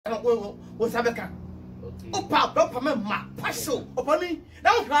What's Abeka? Opa, Dopama, Paso, Opani,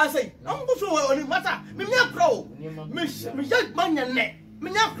 now I say, I'm also on matter, Minyakro, Miss Young Mania Net,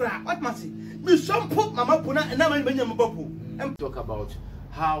 Minyakra, what must he? Miss some put Mama Puna and now I'm Bobu. And talk about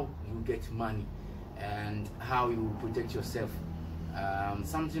how you get money and how you protect yourself.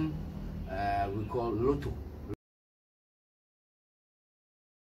 Something we call lotto.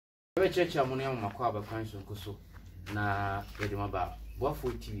 Church amonia makwaba kwanso nkoso na edemaba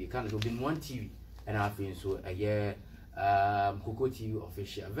Boafo TV can go be one TV and I feel so Coco TV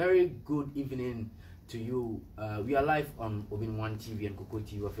official. Very good evening to you. We are live on Obin One TV and Coco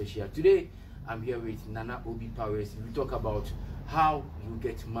TV official. Today I'm here with Nana Obi Powers. We talk about how you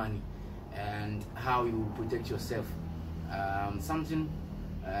get money and how you protect yourself. Something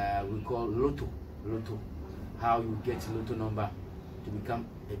we call lotto. How you get lotto number to become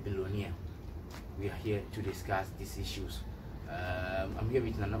a billionaire. We are here to discuss these issues. I'm here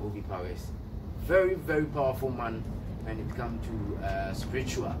with Nana Obi Powers. Very, very powerful man when it comes to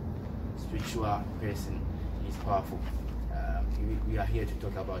spiritual person. He's powerful. We are here to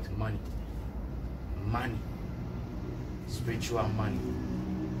talk about money, spiritual money.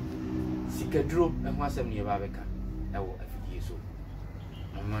 Sikadro and wasam near Babeka. I will FD so.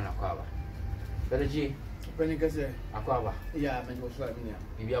 I'm man Aquaba. Better G. Penny Aquaba. Yeah, I was like,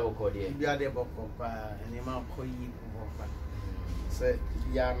 you have a call there. You are the book of an amount of say,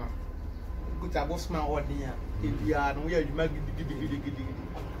 Yana. Good abosman or dear. If you are no way, you might be.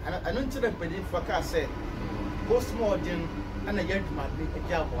 I don't tell them, but if I said, both more than and a young man, a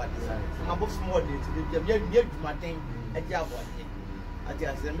job what I both more than to the young man, a job what I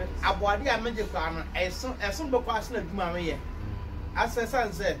just remember. I bought the magic farmer as soon as person of Mamma. As I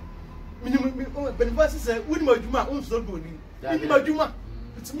said, but versus a wood Juma, so good. Juma,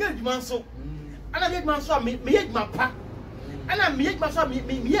 it's me, man, so. And I made my son, me, my pack. And I make myself me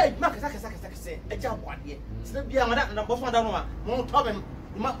say a job one year. Still be on that and the boss one down one problem.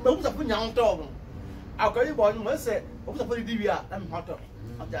 Most of young problem. I'll call you one must say, what the DVR, I'm hot of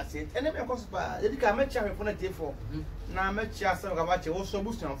that's it. And then of course, you can make sure for the day for now. Make sure some about you also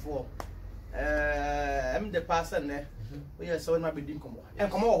boosting for I'm the person there. We are so not be doing come on.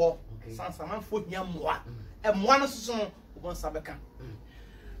 And come over, some foot young one. And one of some one Sabaka.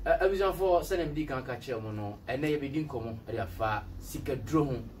 A vision for sending the can catch mono, and they begin common at their far seeker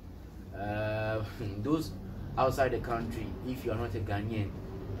drone. Those outside the country, if you are not a Ghanaian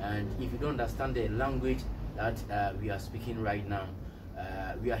and if you don't understand the language that we are speaking right now,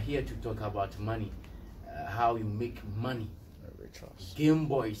 we are here to talk about money, how you make money. Game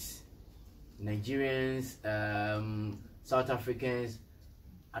boys, Nigerians, South Africans,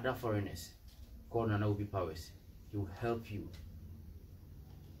 other foreigners, called Nana Obi Powers. He will help you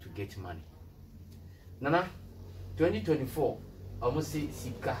to get money. Nana, 2024, almost see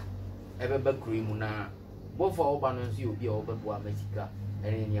Sika, ever back creamuna. Both for all banners, you'll be over Boamesica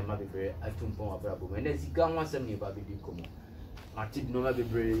and in your mother, I took for a brabo. And then Sika wants some new baby come. I did no baby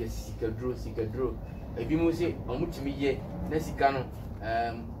brave, Sika drew. If you must say, on which me yet, Nessicano,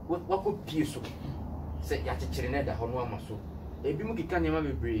 what could Piso say at a chirinetta, Honwa Maso. If you can never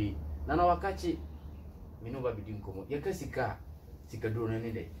be brave, Nana Wakachi, me no baby didn't come. Yakasika. Sikadro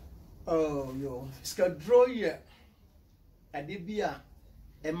any day. Oh, yo, Sikadro, yeah. I did be a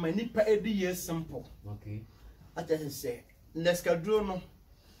manipa every year simple. Okay. I just say, Nescadro no.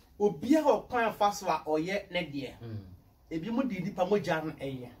 Obia or Pan Faswa or yet Nedia. If you would be Pamojan a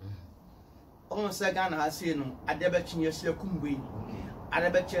year. Almost Sagan has seen no, I never change your kumbi. I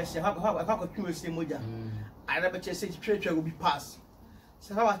never change how a curious moja. I never change church will be passed.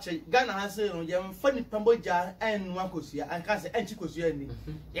 So how much Ghana has said on your funny Pamboja and Wankosia and Casa and Chicosia.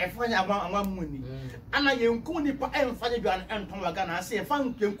 You find out one money. And I am Kunipa and Fanny Gran and Tomagana. I say,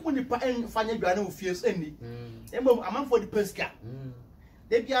 Fan Kunipa and Fanny Gran who fears any. And a man for the Pesca.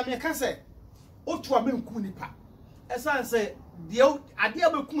 They be a Casa. O to a man Kunipa. As I say, the old idea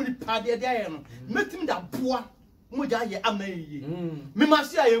of Kunipa, the Diana, met him that poor Moja Ame. Me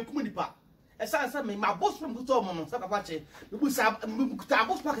must say I am Kunipa. As I said, my boss from Kutomon, Sakapache,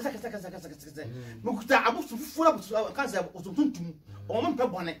 Mukutabos Pakasaka, Mukutabos full of cancer or Tuntum, or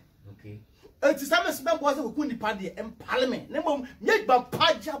Montpellier. Okay. It's some smell was a Kuni party and Parliament. Never made by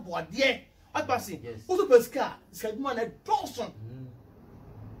Paja Boadier. I pass it. Uso Pesca, said one at Dawson.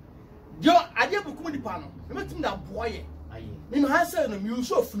 Your idea of Kuni Pano, you met him that boy. In Hassa and a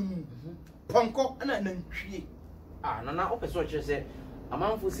muse of Ponko and then tree. Ah, no, now, Opus said. A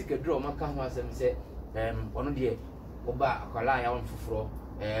man for sick a draw, my come was and said, one of the Oba, Akalaya on Fufro,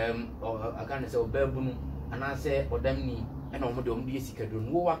 or I can't say Belbum, and I say, or damn me, and on Madame de Sicadron,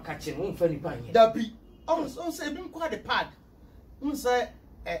 who are catching one funny pine. That be almost say, been quite a pad. Say,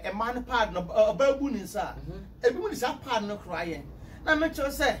 a man pardon a baboon inside. A woman is a pardon crying. Now, make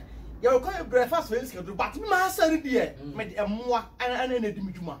sure say, you're going breakfast for this, but my son, dear, made a more and an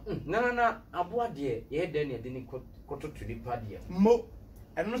edimuma. No, a boy, dear, ye then you didn't go to the party. Mo,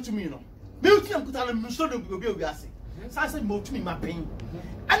 and not to me, no. Milky and put on a muscle will be gassy. So I said, mo to me, my pain.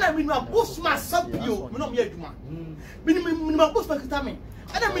 And I mean, my boss, my sub, you, not yet, man. Minimum, my boss, my tummy.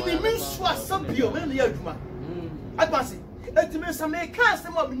 And I mean, means was sub, you, when the year, man. I pass it. Let me some make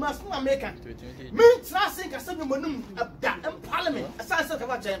custom of must make a mean trusting a seven monum of that and parliament, as I said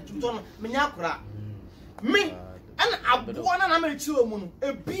about Jan to Don Minakura. Me and a one and amateur moon,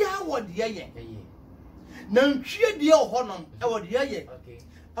 a beer what the aye. No cheer dear honor, our dear.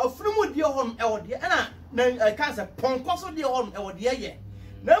 A fruit dear home, our dear Anna, no, I can't say Poncoso dear home, our dear.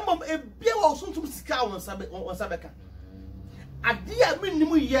 No, a beer or soon to scour on Sabeca. A dear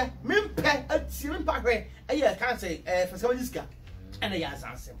minimum year, min pet a ceiling packer, a year can't say for Saviska, and a yes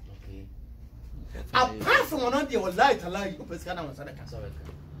answer. Apart from one of the light alive of Pescana on Sabeca.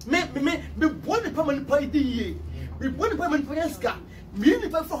 Me one permanent pay the year, we one permanent Pesca, really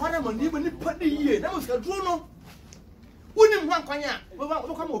pay for Hanam, even if put the year, that was a drone. Wouldn't one conya, we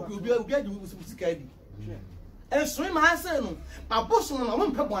won't come up, you'll get you with some scabby. And swim my son, my boss on a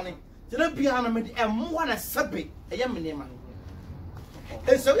one per one, the piano made a more than a subby, a young man.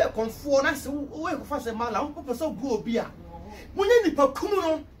 And so we are conformed as to where for a man, I'm so good beer. When any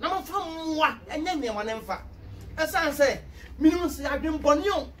pacumuno, number from one, and then one emfa. As I say, minimum say I've been born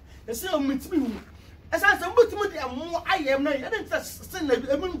young, and so meets me. As I said, but more I am not, I didn't send a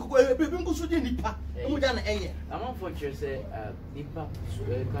go to the Nipa, and we done a year. I'm on for you say, Nipa,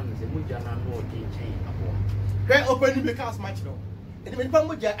 comes and we done a more chain. Great opening because much no. And when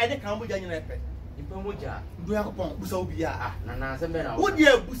Pamuja, I can't be done in a pet. Do have a pump, so be a Nana. Would you,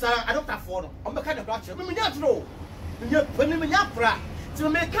 Busa? I don't afford them. I'm a kind of doctor. We not know. When we are proud to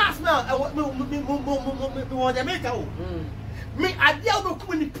make cast now, I want to make out. Me, I deal with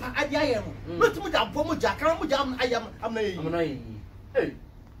Queen, I am. But with that Pomuja, I am. Hey,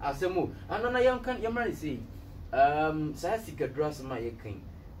 I say, Moo, and on a young can you marry see? Sassika draws my king.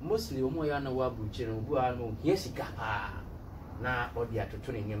 Mostly, Moyana Wabuchin, who are no, yes, she na or the other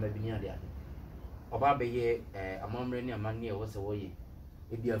tuning him maybe near the Oba be a momreni a man near was away.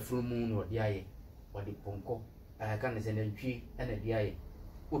 It be a full moon or the eye or the ponko. I can't send a tree and a die.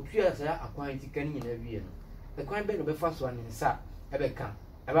 What years are acquainted canning in every year. The quite better be first one in Sa, Ebeka,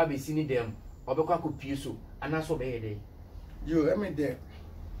 a be seen them, or the quack piso, and also be a day. You, I mean, there.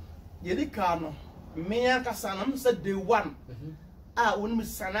 Yedicano, Mea Cassanum said the one. Ah, when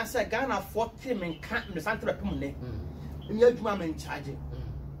Miss Sanasa Ghana 14 and can't the Santa Pumone. And your mamma in charge.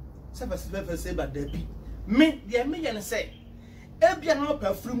 Several say, but there be. Me, dear me, and say, Ebian up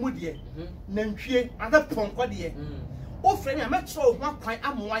a fruit, dear. Nancy, other ponco, dear. Oh, friend, I met so one point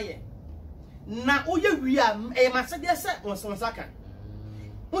I'm wire. Now, oh, we are a master, dear, set on some second.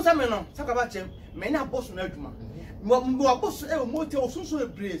 What's a man? Talk about him. Men are boss no man. More boss, a motel, so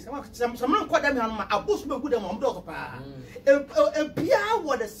breeze. Some quite a man, a boss, but good among dog. A beer,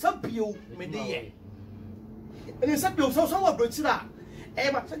 what a sub you, me dear. And it's up you so somewhat Brazil.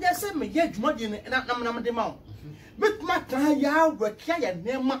 But just send me yet money and I'm the mount. But my time, work here,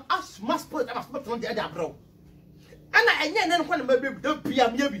 name us must put a spot on the other bro. And I never want to be the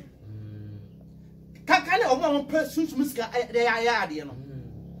PM Yabi. Can of one person to Miss Ayadian.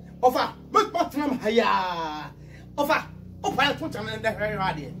 Offer, but what time higher. Offer, oh, I put on the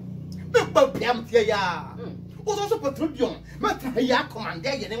radio. But PM Tia. Also put to you, but I command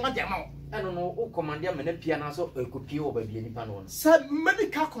there and want them out. I don't know who command them and a piano so a cookie over the Nippon. Some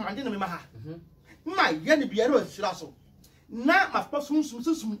medical commanding me. My young Biero Slasso. Now my person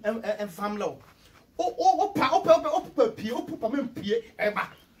and family. Oh, Pia, Emma.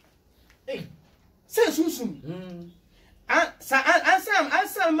 Eh, say soon. Answer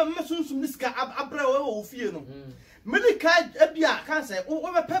my soon, this guy, Abra, Fiano. Medical, Ebia, can't say,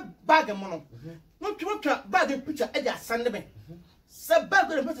 oh, a pep bag of mono. Not to look at bag and picture, Edia Sunday. Sub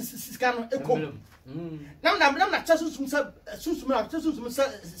bag of the Siscano, echo. Now, I'm not just some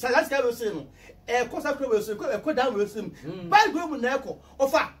Salaska will say, of course, I could down with him. By Roman Echo,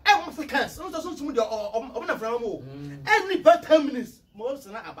 of I want to cancel, not so smooth or any but 10 minutes, more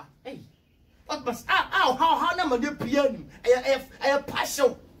than Abba. Hey, what must how number the piano? I have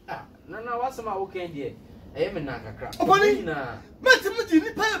passion. No, what's my weekend yet? I am in Naka. Openina, but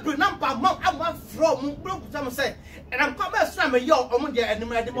the pay number, I'm from Brook, say, and I'm coming to some of your own dear and the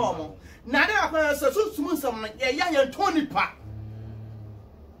moment. Now, there are so smooth some young Tony Park.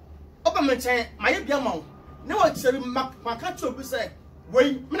 Open my chain, my young no, it's a my catcher will say,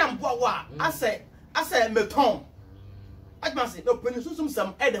 wait, Madame Bois, I say, Meton. I must say, no penny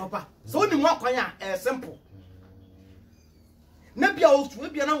some head papa. So only more quanya simple. Nebia also will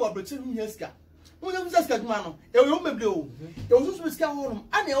be an hour between years. When you just got man, you will be blue. You will just go home,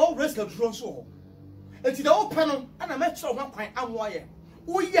 and they all rest of drone so. And to the old panel, and I met so one point and wire.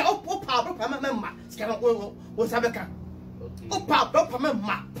 We are up, member, scan was Abaca. Oh, Papa,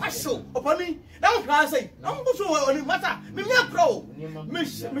 Papa, Passo, upon me. Now, I say, don't go so on the matter. Me pro,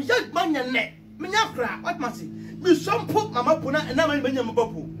 Miss Young Manian neck, Minakra, what must he? Miss some put Mamma Puna and now in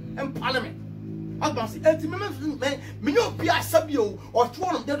Babu and Parliament. I must say, and me no be a sabio or 2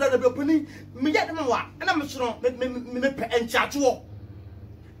 of the other opening, me yet no one, and I'm strong, me and chat war.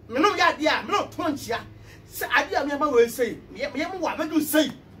 Me no idea, me no 20 ya. Say, idea, me will say, me what do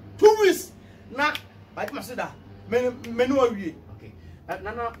say 2 weeks now, I must say that. Menu awie okay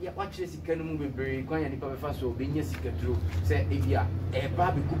nana ya wakyere sika no mu bebre kwan ya nipa befa so obenya sika duro se ebia e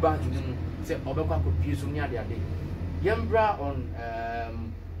ba be kuba mu se obekwa kopie so nya ade yembra on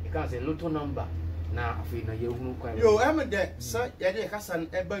you can say lotto number na afi na yehunu kwan yo am de so ya de kasan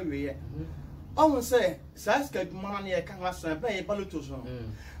e ba wie on say sa sika duma na ye kan asan ba ye ba lotto so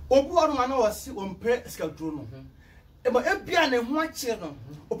obu onu ma na wasi ompe sika duro no e ba ebia ne ho akye no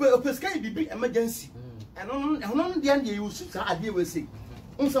ope sika bibi emergency and on the end, you shoot a deal with say.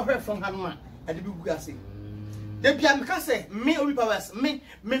 Also, heard from Hanma at the Bugasi. The Biamcase, me or powers, me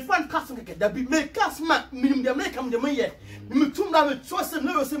friend casting that be make cast man, minimum the make the mayor. Me too now with choice and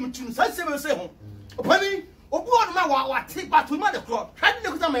never say much. I say, Penny, or what my take back to mother crop. Try to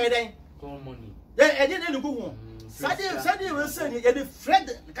look at my head. Call money. Yeah, I didn't go home. Saturday will say, you had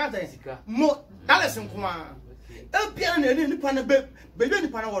Fred Canada, more Allison Kuma. A piano in the panel, baby in the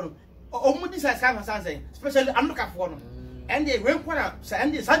panel. Oh, this has come something, especially I'm looking for them. And they went for a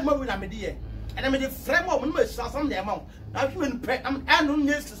sandy side more with a media. And I made a frame of numbers from the amount. Now you will pay, I'm and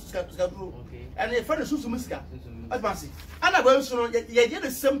a friend of Susumuska. Advancing. And I will soon get the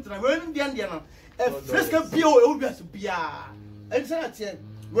same thing. I will in the Indiana. A fresco bio will be a. And say,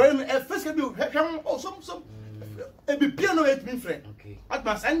 well, a fresco bio, or some a piano at me friend. Okay.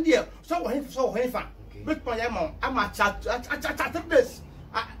 Advance and dear, so fun. With my amount, I'm a chat this.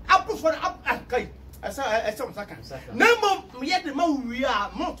 I put for up okay. I saw second. No more yet the more we are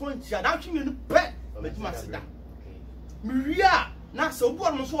more 20 now in the pet. But you must sit down. We are not so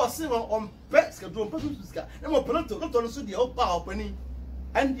one so on pets can do a no more political, not on the old power opening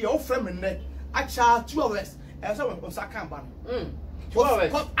and the old friend net. I charge 2 hours as I was a campan. 2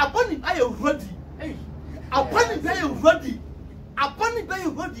 hours. Upon it, I am ready. Hey, upon it, I am ready. Upon it, I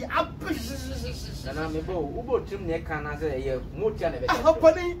am ready. And I'm a bow, Tim neck can I say, a motion of a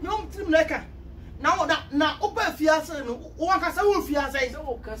company, young Tim Necker. Now, open fiasa, one has a wolf fiasa.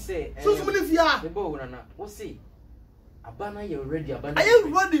 Oh, can say, so many fia, the bow, we'll see. A banner, you're ready. I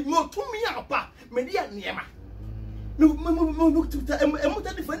am ready, more to me, apa, Media Niema. No, to the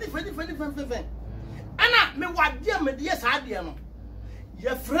Anna, me what dear Media's idea.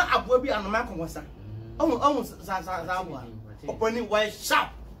 Your friend up will be on the map was almost Zazawa. Opening white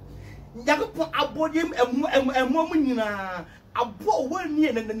shop. Yakupo abodium and woman a bow 1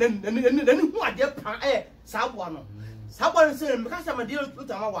 year and then who are dear pa Sabuano. Sabuan said, because I'm a deal with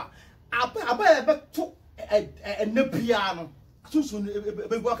Tamawa. I better took a new piano. Too soon,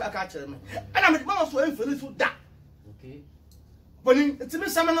 a work a catcher. And I'm at Mouse for little that. Okay. But it's a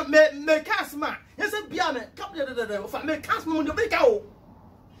summer may cast man. Yes, a piano, couple of may cast me on the big owl.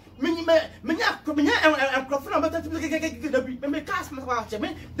 I'm crossing about that. Me cast my watch.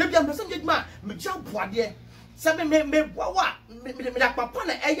 Me, the young person get man. Me jump what dear. Some me what? Me like my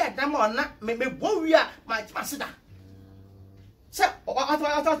partner. Damn on that. Me warrior. My master. So, I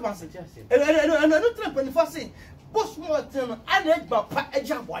thought once. And I don't trip when first thing. Boss more than I need my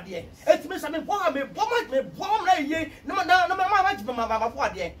jump what dear. It's me some bomb me bomb ye. No my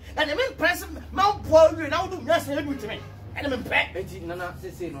what dear. And the main person Mount Paul now do just help to me. And I'm back. Nana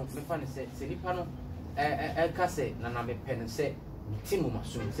say no, me fan say Nipano Elka say Nana me pen say Timu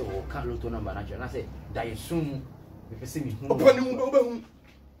Masum say o ka lotto number na na say die soon me pese me hu. Opani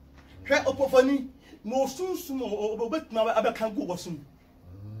hwe opofani mo sunsun o betuma abeka go wasum.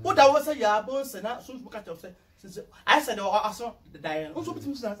 What that was say ya bon say na sunsun ka tell say I said I saw the die. Also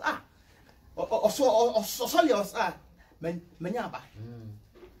betuma say so yes menya ba.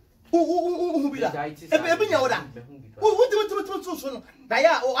 Who be that? Ebi nya oda. What so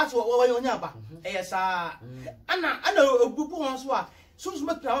daya o aso wo nya ba. Eh sa ana ogugu won so a so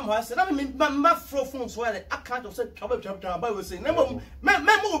make plan ma say na me ma fro phone so I can't say twa ba we say na me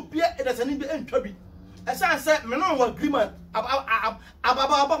obi e da sani bi entwa bi. E say say me no agreement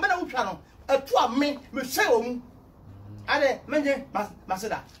ababa me na wo twa no etu a me say o mu ade menje ma say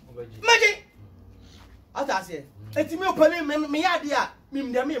da menje ata say eti me opale me yade a me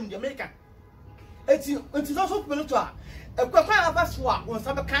make eti so pelo to a ekwa abaso a won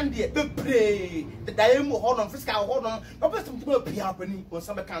sabe kan de be pray the diam ho no physical ho no no person to be pia pani won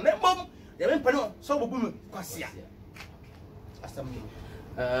sabe kan na mom ye me pano so bobu me kwase a asam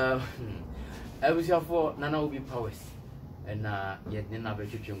Ebusiafo nana obi powers na ye na be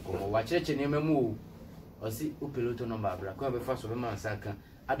twetwe nkomo wa chereche ne mamu o si opeloto no babra ko be fa so be man saka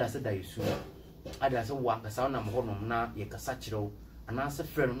ada se da yesu ada se wa kasa na mo honom na ye kasa kirew ana se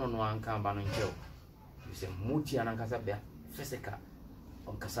frɛ no no anka ba no nkyɛw se muti ana kasa bia physical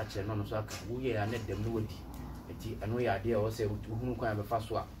on kasa kire no no so aka wo ye ana dem no wadi eti ano ya de o se uhunu kwan be fa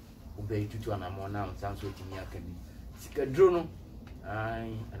so a wo be tutu ana mo na nsan so timi aka bi sika dro no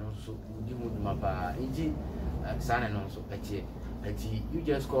ai ano so udi mu duma ba inji sana no so eti you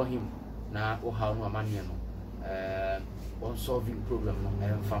just call him na o ha no amane no on solving problem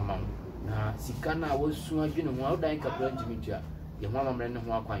no fama na sika na wo su adwene ho awdan kapra ntimi tua ye ho amamre ne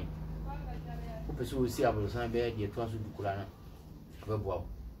ho akwan o pese o si abolosan be de to aso dukura na beboa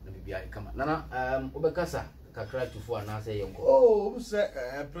na bibia kama nana obekasa kakra tufo ana se yenko oh se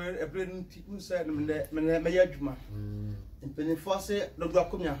nti se me ya adwuma mpeni force do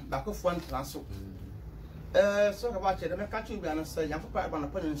akomia ba ko fo antran so so ka ba che de me ka chu bia na se yanko pa na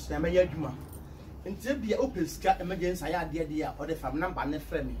pon nsia me ya adwuma nti bia opeska emergency ya de a o de fam number ne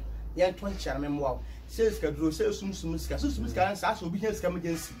frɛ me yan ton chara me mo says ka dro say sum ska sa so bi hen ska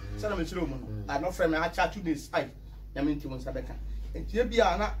emergency say na me chiro mu no I no frɛ me ha cha 2 days ai ya me nti won sa beka nti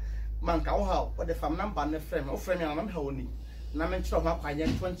bia na man ka wo ha o de fam number ne frɛ me o frɛ me na me ha woni na me chiro ho akwa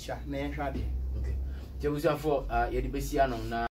yan ton chara na yan hwa de okay Jebusiafo ye de besia no na